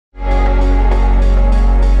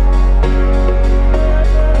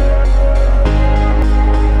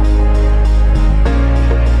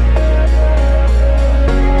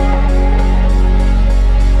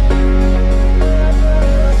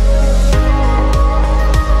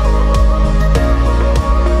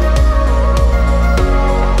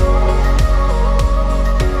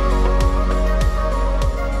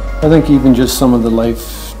I think even just some of the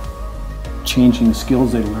life-changing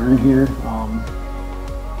skills they learn here,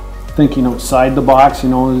 thinking outside the box,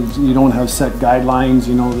 you don't have set guidelines,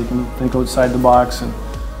 they can think outside the box, and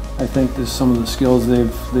I think that some of the skills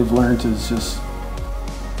they've learned is just,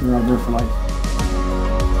 they're out there for life.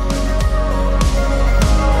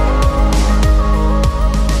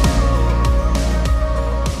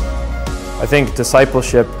 I think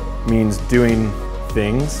discipleship means doing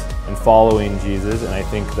things and following Jesus, and I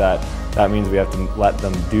think that means we have to let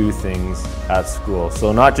them do things at school.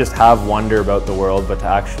 So not just have wonder about the world, but to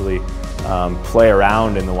actually play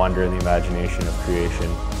around in the wonder and the imagination of creation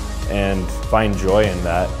and find joy in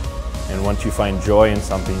that. And once you find joy in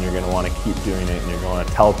something, you're going to want to keep doing it, and you're going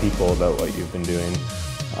to tell people about what you've been doing.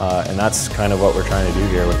 And that's kind of what we're trying to do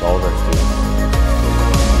here with all of our students.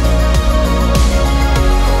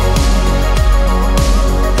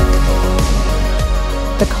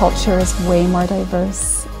 The culture is way more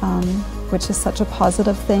diverse, which is such a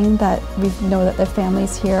positive thing, that we know that the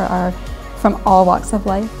families here are from all walks of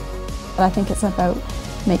life. But I think it's about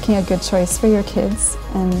making a good choice for your kids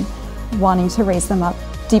and wanting to raise them up,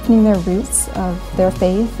 deepening their roots of their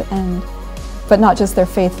faith, but not just their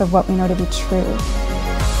faith, of what we know to be true.